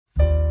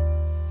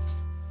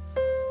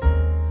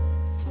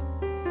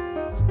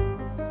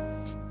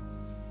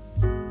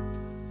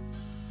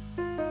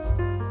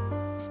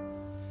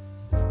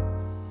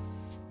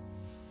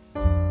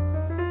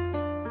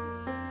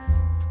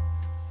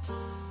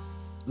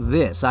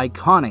This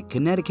iconic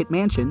Connecticut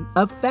mansion,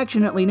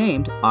 affectionately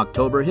named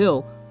October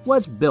Hill,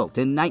 was built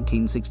in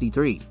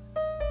 1963.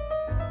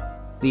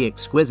 The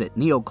exquisite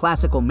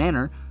neoclassical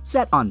manor,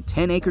 set on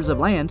 10 acres of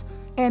land,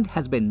 and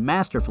has been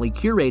masterfully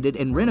curated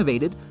and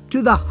renovated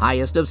to the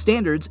highest of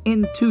standards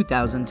in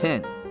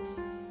 2010.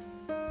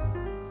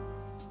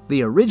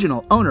 The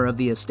original owner of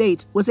the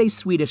estate was a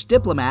Swedish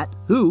diplomat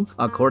who,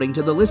 according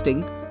to the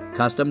listing,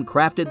 custom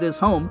crafted this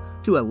home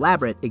to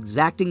elaborate,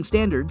 exacting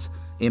standards,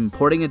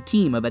 importing a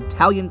team of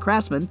Italian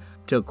craftsmen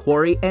to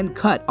quarry and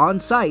cut on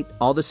site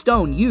all the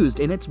stone used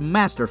in its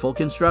masterful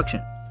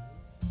construction.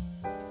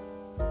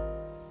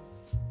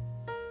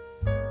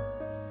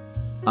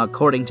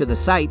 According to the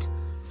site,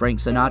 Frank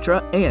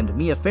Sinatra and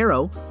Mia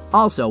Farrow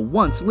also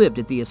once lived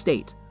at the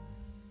estate.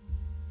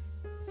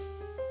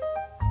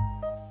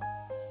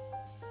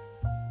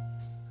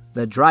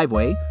 The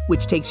driveway,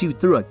 which takes you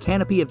through a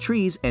canopy of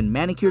trees and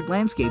manicured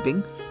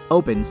landscaping,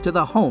 opens to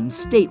the home's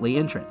stately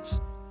entrance.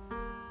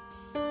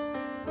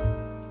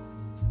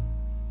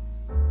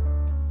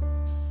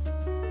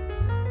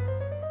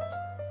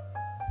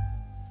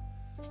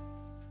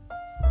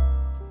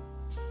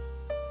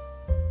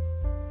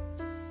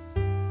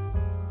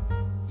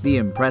 The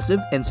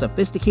impressive and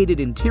sophisticated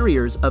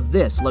interiors of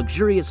this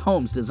luxurious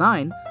home's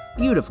design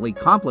beautifully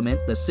complement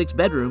the 6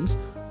 bedrooms,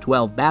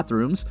 12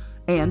 bathrooms,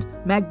 and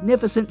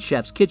magnificent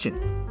chef's kitchen.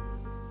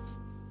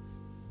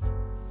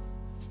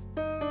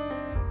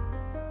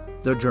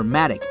 The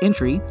dramatic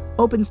entry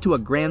opens to a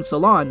grand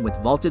salon with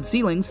vaulted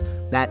ceilings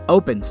that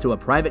opens to a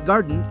private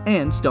garden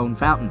and stone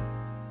fountain.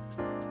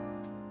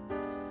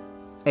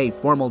 A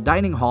formal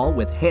dining hall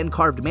with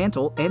hand-carved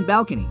mantel and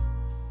balcony.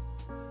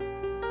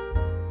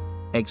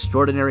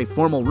 Extraordinary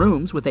formal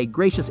rooms with a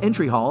gracious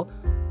entry hall,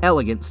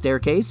 elegant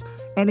staircase,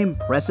 and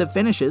impressive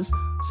finishes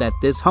set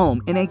this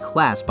home in a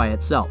class by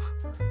itself.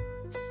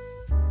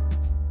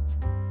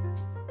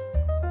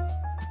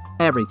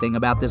 Everything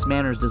about this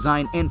manor's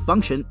design and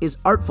function is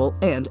artful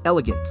and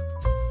elegant.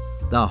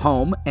 The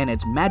home and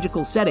its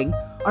magical setting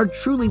are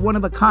truly one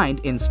of a kind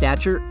in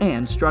stature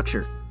and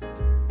structure.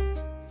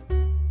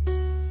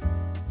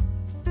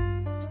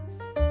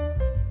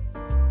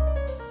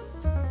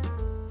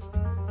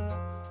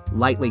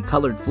 Lightly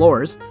colored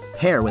floors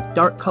pair with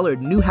dark-colored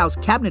new house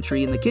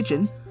cabinetry in the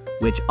kitchen,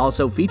 which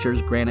also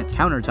features granite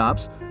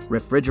countertops,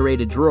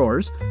 refrigerated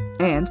drawers,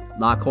 and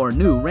La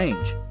Cornue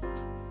range.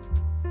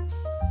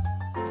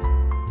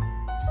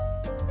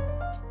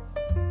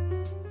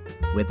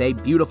 With a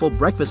beautiful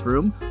breakfast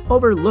room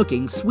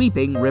overlooking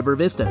sweeping river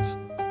vistas.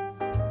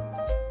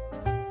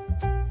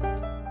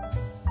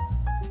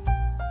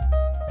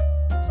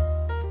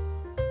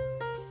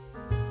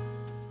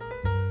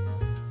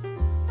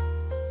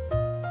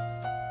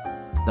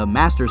 The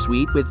master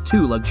suite with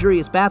 2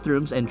 luxurious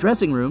bathrooms and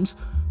dressing rooms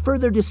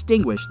further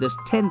distinguish this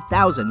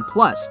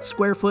 10,000-plus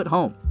square foot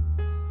home.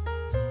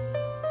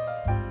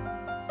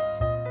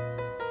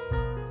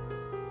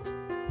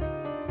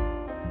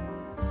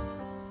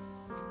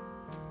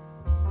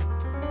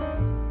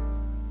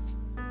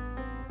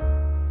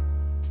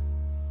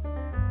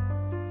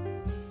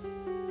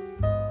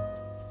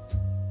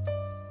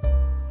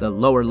 The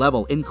lower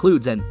level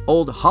includes an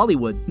old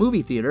Hollywood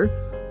movie theater,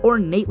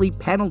 ornately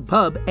paneled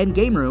pub and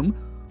game room,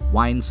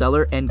 wine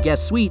cellar and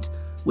guest suite,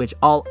 which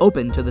all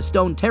open to the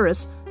stone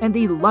terrace and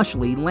the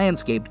lushly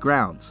landscaped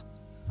grounds.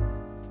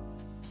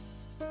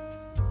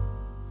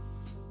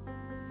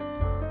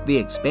 The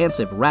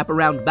expansive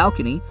wraparound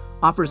balcony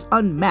offers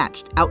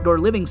unmatched outdoor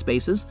living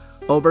spaces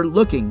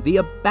overlooking the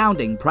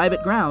abounding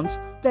private grounds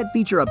that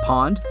feature a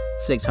pond,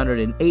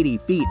 680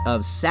 feet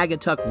of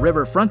Sagatuck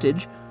River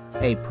frontage,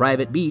 a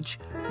private beach,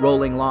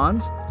 rolling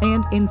lawns,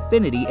 and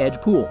infinity edge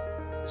pool,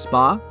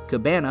 spa,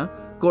 cabana,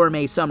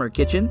 gourmet summer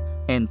kitchen,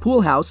 and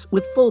pool house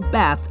with full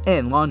bath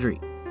and laundry.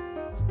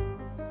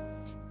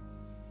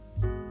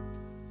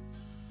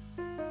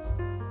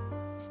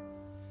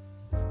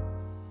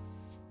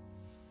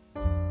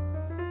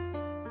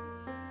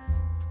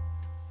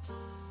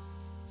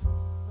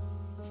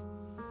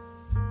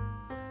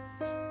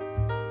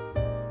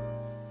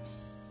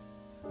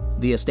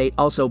 The estate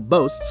also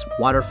boasts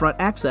waterfront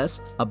access,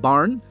 a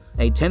barn,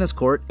 a tennis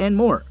court, and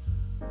more.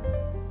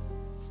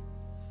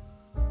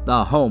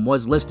 The home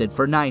was listed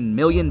for $9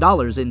 million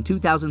in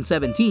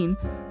 2017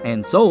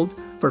 and sold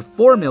for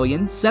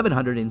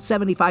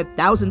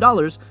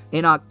 $4,775,000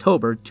 in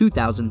October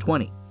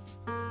 2020.